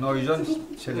thia নয়জন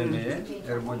ছেলে মেয়ে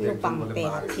এর মধ্যে lu একজন pang বলে pe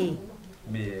মারা গেছে thi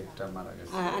মেয়ে একটা মারা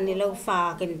গেছে ani lo fa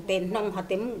kinh tên nong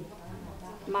hatem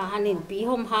mà hanin pi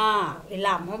hom ha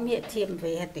làm hom hiện thiêm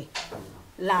về hati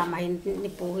làm ai ni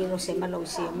pu hi lo se ma lo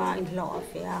se ma in lo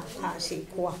fe a ha si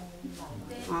kwa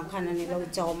khana ni lo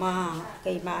cho ma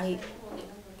kai ma hi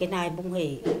cái này bung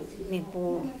hei ni pu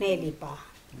ne li pa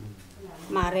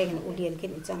mà rèn ulian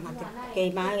kin chang hati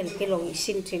cái ma cái lo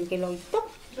sin thin cái lo tok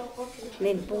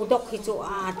nên pu dok hi chu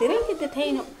a tere ki te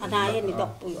thein anai ni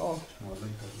dok pu o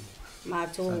mà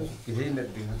chu cái hình này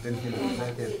thì tên hình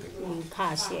này cái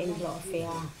kha si en lo fe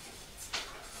a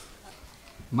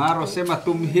mà Rosem mà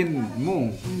tum hin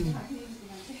mung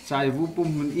sai vu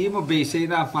pum i mà be sei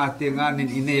na ma tiếng an in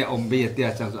ine om be tia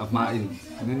chang ma in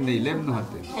nên nei lem no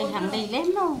hate ai hang dei lem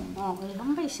no ai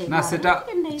hang be se না সেটা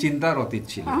চিন্তার অতীত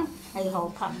ছিল ai ho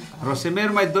pham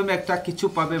রসেমের মাধ্যমে একটা কিছু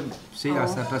পাবে সেই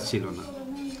আশাটা ছিল না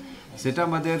সেটা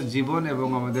আমাদের জীবন এবং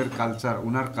আমাদের কালচার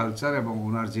উনার কালচার এবং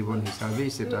উনার জীবন হিসাবেই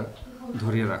সেটা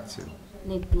ধরে রাখছে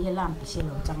ni pi lam pi se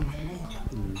lo chang ma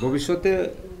ভবিষ্যতে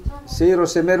সেই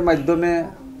রসেমের মাধ্যমে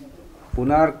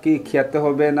উনার কি খ্যাতি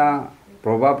হবে না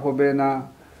প্রভাব হবে না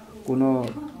কোনো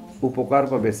উপকার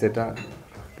পাবে সেটা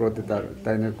প্রতি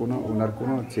তাই না কোনো উনার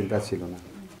কোনো চিন্তা ছিল না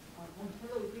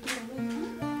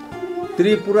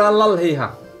ত্রিপুরা লাল হেই হা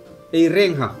এই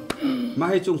রেং হা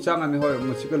মাহে চুংচাং আমি হয়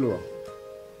মুসিকালু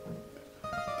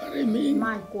আরে me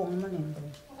mai kuang ma nen do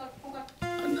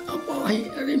an apai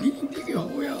aরে me থেকে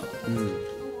hoya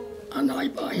anai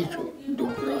pai chu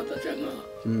dupra ta changa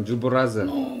যুবরাজা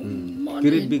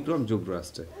Kirit Vikram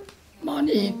যুবরাজটা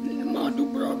mani ma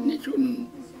dupra ni chun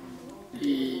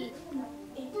i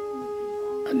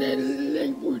ane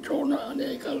leng pui chona ane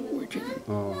kal pui chin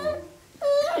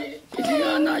cái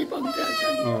anai bang ta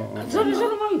changa sorry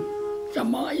sorry mai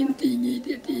chama in ti ni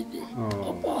ti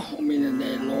apa homin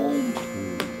ne long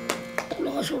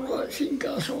la so ka sing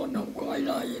ka so na kai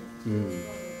lai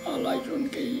alai chun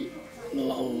ke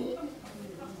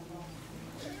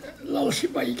lal si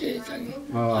bai ke chang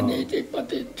ane te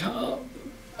pate tha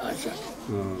asa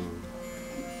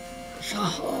sa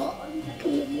ha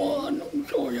tu ma nong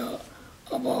so ya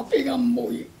aba pe gam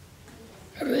moi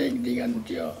reng dingan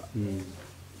tia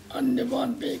ane ban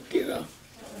pe kira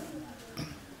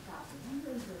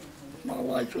ma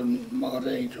lai chun ma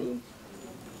reng chun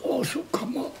al su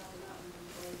khama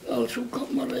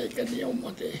re ka ni o ma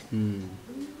te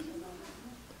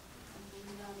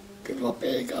ke va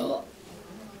pe ka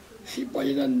si pai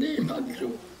nan ni ma chu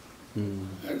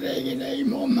re gi nei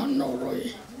mo man no roi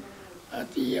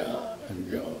atia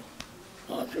jo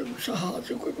a chu sa ha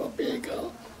chu ko va pe ka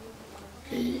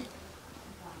ki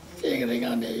te re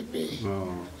ga nei pe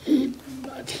i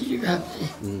ba thi ra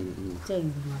cheng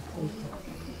ma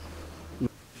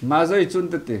মাঝই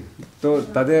চুনতে তো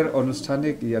তাদের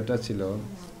আনুষ্ঠানিক ইয়াটা ছিল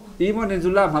ইমনে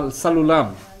জুলাম সালুলাম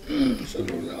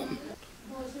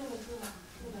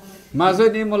মাঝই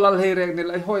নি মোলাল হে rake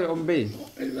নিলা হই অম্বে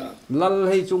লাল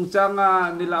হে চুংচাঙা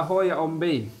নিলা হই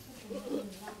অম্বে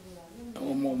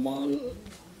mo mal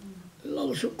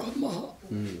lal su khama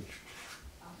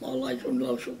ma lai chun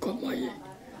lal su khama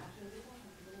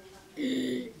i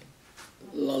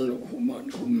lal human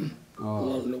khum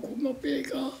lal khum pe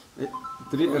ka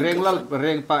রেং Lal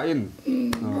রেং pine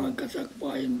ka sak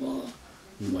pain ba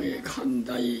mai khan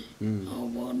dai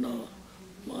awana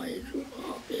mai su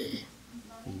ape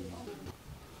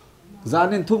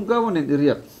জানেন থুমকা মনে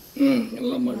Riya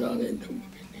lama janen thum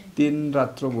 3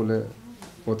 রাত্র বলে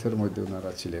পথের মধ্যে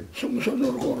ওনারা ছিলেন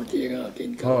somsonor kor tiga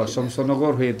tin ka হ্যাঁ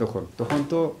শমশনগর হয়ে তখন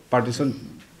তো পার্টিশন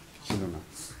ছিল না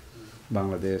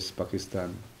বাংলাদেশ পাকিস্তান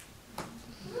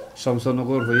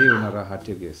শমশনগর হয়ে ওনারা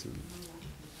হাঁটে গিয়েছিলেন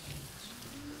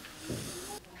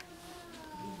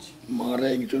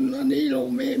mareng chun ani lo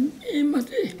me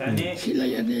emate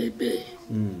silaya ne pe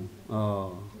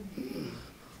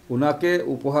ওনাকে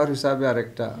উপহার হিসাবে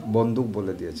আরেকটা বন্দুক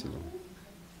বলে দিয়েছিল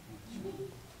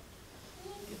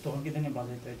তখন কি জানি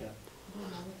বাজাইতো এটা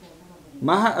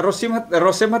মাহা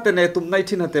রসেম হাতে নেই তুম নাই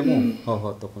ঠিন হাতে মু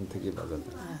তখন থেকে বাজাতে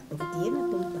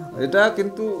এটা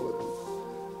কিন্তু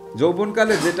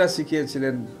যৌবনকালে যেটা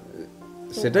শিখিয়েছিলেন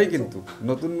সেটাই কিন্তু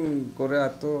নতুন করে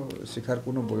আর তো শেখার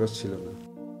কোনো বয়স ছিল না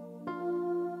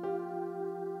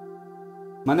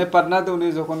মানে পাটনাতে উনি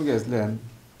যখন গেছিলেন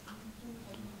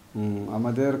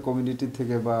আমাদের কমিউনিটি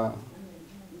থেকে বা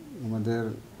আমাদের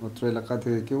অত্র এলাকা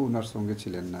থেকে কেউ ওনার সঙ্গে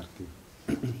ছিলেন না আর কি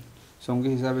সঙ্গী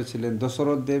হিসাবে ছিলেন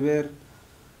দশরথ দেবের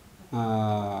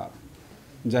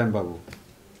জয়ম বাবু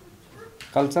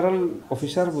কালচারাল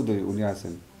অফিসার বোধহয় উনি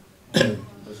আছেন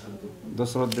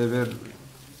দশরথ দেবের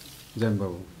জয়ম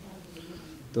বাবু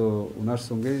তো ওনার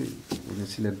সঙ্গেই উনি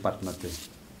ছিলেন পাটনাতে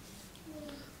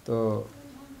তো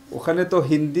ওখানে তো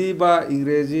হিন্দি বা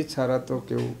ইংরেজি ছাড়া তো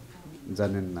কেউ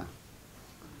জানেন না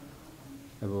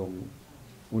এবং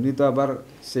উনি তো আবার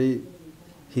সেই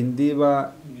হিন্দি বা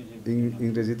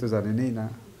ইংরেজি তো জানেনই না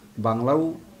বাংলাও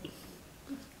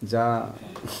যা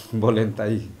বলেন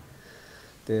তাই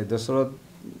তে দশরথ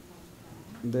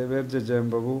দেবের যে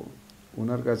জয়মবাবু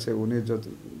ওনার কাছে উনি যত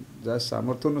যা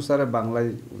সামর্থ্য অনুসারে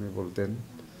বাংলায় উনি বলতেন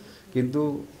কিন্তু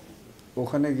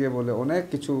ওখানে গিয়ে বলে অনেক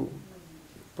কিছু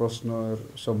প্রশ্নের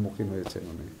সম্মুখীন হয়েছেন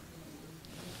উনি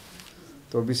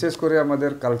তো বিশেষ করে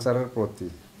আমাদের কালচারের প্রতি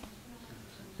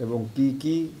এবং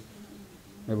কি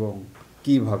এবং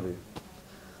কিভাবে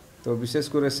তো বিশেষ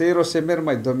করে সেই রসেমের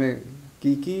মাধ্যমে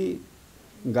কি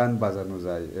গান বাজানো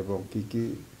যায় এবং কি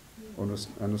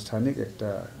আনুষ্ঠানিক একটা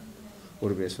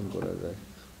পরিবেশন করা যায়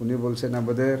উনি বলছেন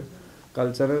আমাদের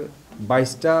কালচারের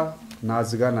 22টা নাচ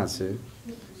গান আছে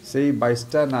সেই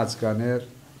 22টা নাচ গানের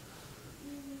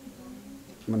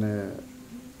মানে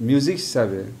মিউজিক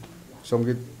হিসাবে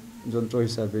সঙ্গীত যন্ত্র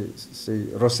হিসাবে সেই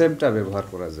রসেমটা ব্যবহার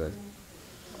করা যায়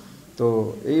তো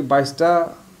এই 22টা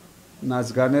নাচ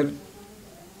গানের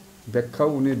ব্যাখ্যাও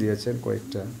উনি দিয়েছেন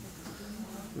কয়েকটা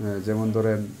যেমন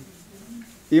ধরেন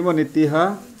ইমনিতিহা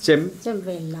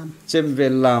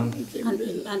চেমভেল্লাম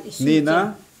নিনা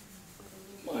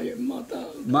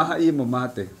মাহা ইমো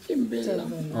মাহাতে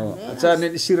আচ্ছা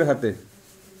শিরহাতে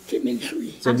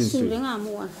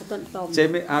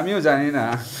আমিও জানি না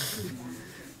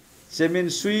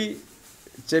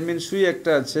চেমিনসুই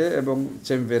একটা আছে এবং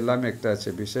চেমভেল্লাম একটা আছে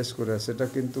বিশেষ করে সেটা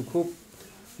কিন্তু খুব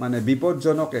মানে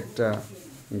বিপজ্জনক একটা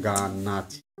গান নাচ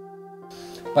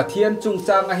Pathian chung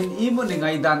chang ahin imo ni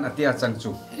ngaidan atia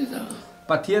changchu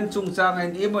Pathian chung chang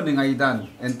ahin imo ni ngaidan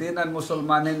entinan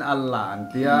musulmanin Allah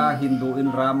antia Hindu in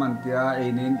Ram antia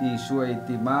einin isu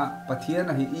aitima Pathian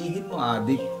ahi ihin mo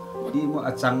adik imo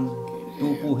achang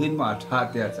tupuhin mo atha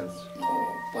atia chang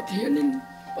Pathianin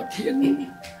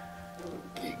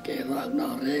ke ragna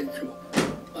rechu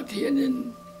Pathianin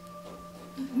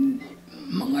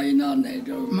mangaina ne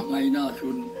do mangaina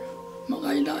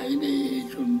ini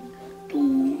chun tu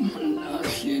man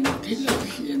asien thila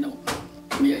sien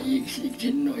mia ik sik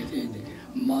chin noi de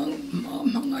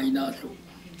mangai na su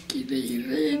ki de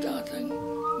re da tang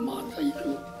ma sai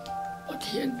su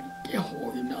pathian ke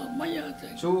hoi na maya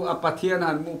tang chu apathian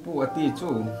han mu pu ati chu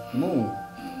mu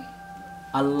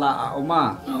Allah oma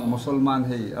musulman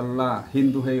hei Allah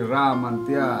Hindu hei Ram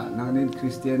antia nangnin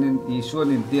Christianin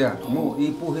Isuanin tia mu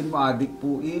ipuhin mo adik pu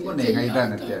I mo ne ngaidan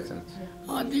atia chang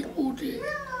adik pu de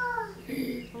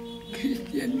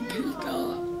Christian Krista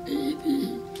ini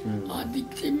adik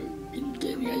tim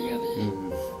inken gaya de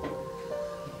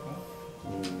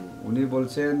উনি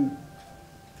বলছেন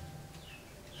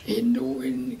Hindu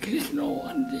in Krishna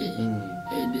andi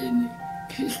edin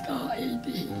Krista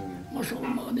edi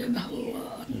Musulmanin Allah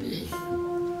andi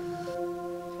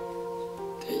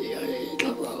te ai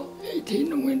kalau tin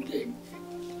wente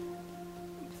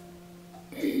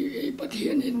ai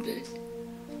pathian inde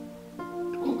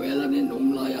Ovelanin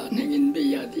umlaya nengin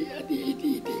beyadi adi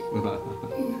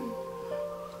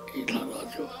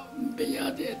iklarajo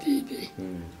beyadi adi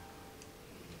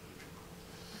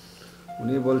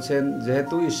উনি বলছেন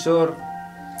যেহেতু ঈশ্বর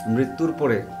মৃত্যুর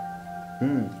পরে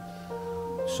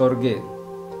স্বর্গে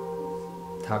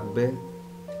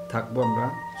থাকবো আমরা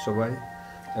সবাই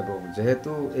এবং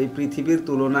যেহেতু এই পৃথিবীর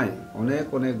তুলনায় অনেক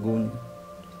অনেক গুণ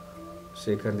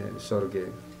সেখানে স্বর্গে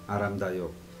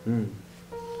আরামদায়ক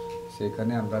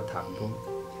সেখানে আমরা থাকবো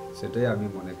সেটাই আমি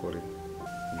মনে করি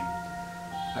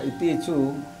ইতিচু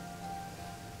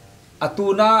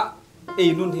আতুনা এই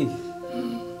নুনহি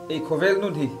এই খোভেল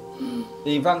নুনহি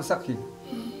এই বাংসাকি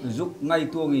যুগ নাই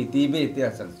তুঙ্গি তিবে তে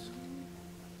আসাল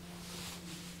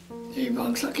এই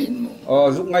বাংসাকিন mo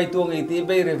যুগ নাই তুঙ্গি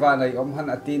তিবে রেবা নাই অমহান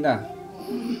আতিনা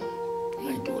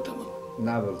নাই তো তামা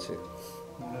না বলছে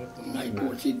নাই তো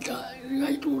চিন্তা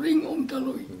নাই তো রিং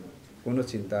তালই কোনো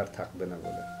চিন্তা আর থাকবে না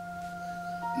বলে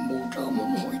মোটা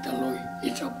মম হইতালই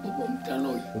ইচাপ বম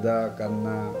তালই খুদা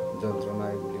কান্না যন্ত্রণা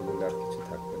এগুলি বলে আর কিছু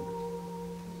থাকবে না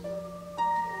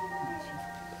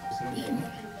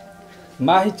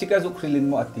মা হিচিকা জুখরিলিন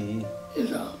mo ati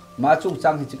ma chung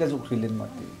chang hichika jukrilin mo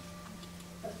ati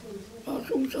ma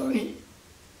chung chang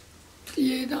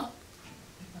tieda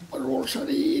rol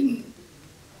sarin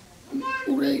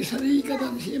urei sari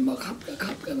kadan si ma khat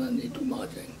kadan ni tu ma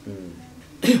jeng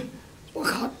wa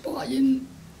khat pa yin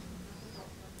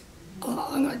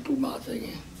angat tu ma jeng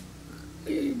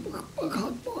pa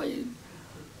khat pa yin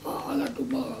angat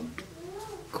tuma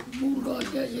burga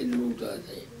dia yen ruta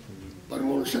de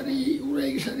parwol sari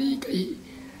ureg sari kai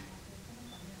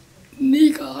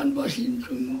ni ka an basin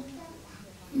sun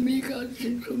mi ka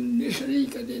sin sun ni sari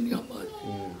ka den gamal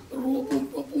ro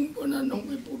pum panan hong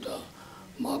me puta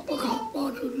ma pa kha pa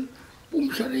sun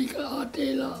pum sari ka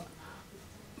atela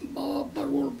ba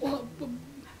parwol pa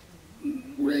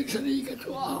ureg sari ka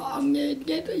so ange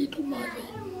geta itu ma de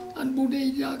an budai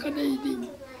ja ka dei ding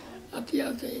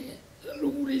atia te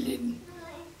lugurilin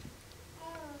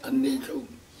ane tu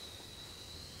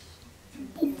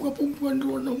pumpuan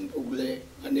ruan hong pugle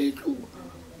ane tu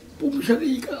pum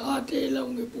sari ka ate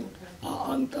lang ke put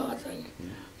anta sang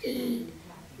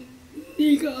ni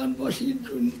ka an basin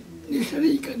sun ni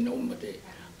sari ka nomate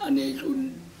ane sun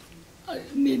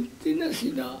ni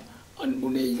tinasina an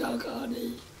bunei ja ka ane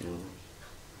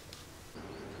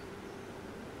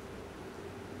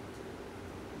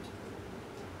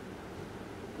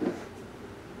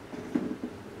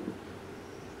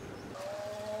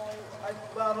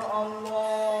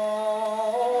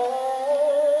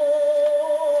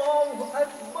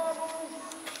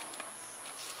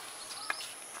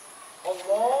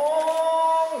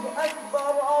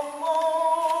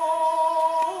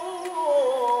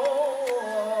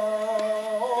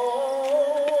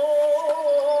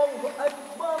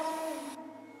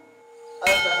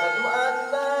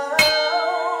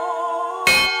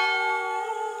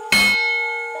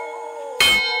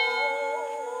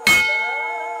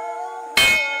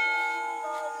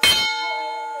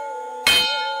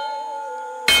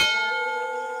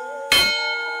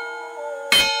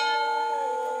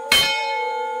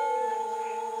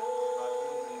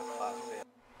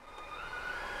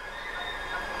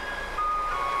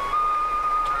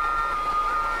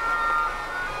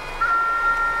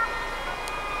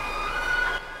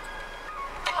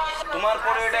তোমার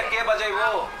পরে এটা কে বাজাইবো?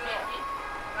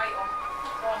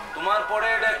 তোমার পরে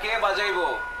এটা কে বাজাইবো?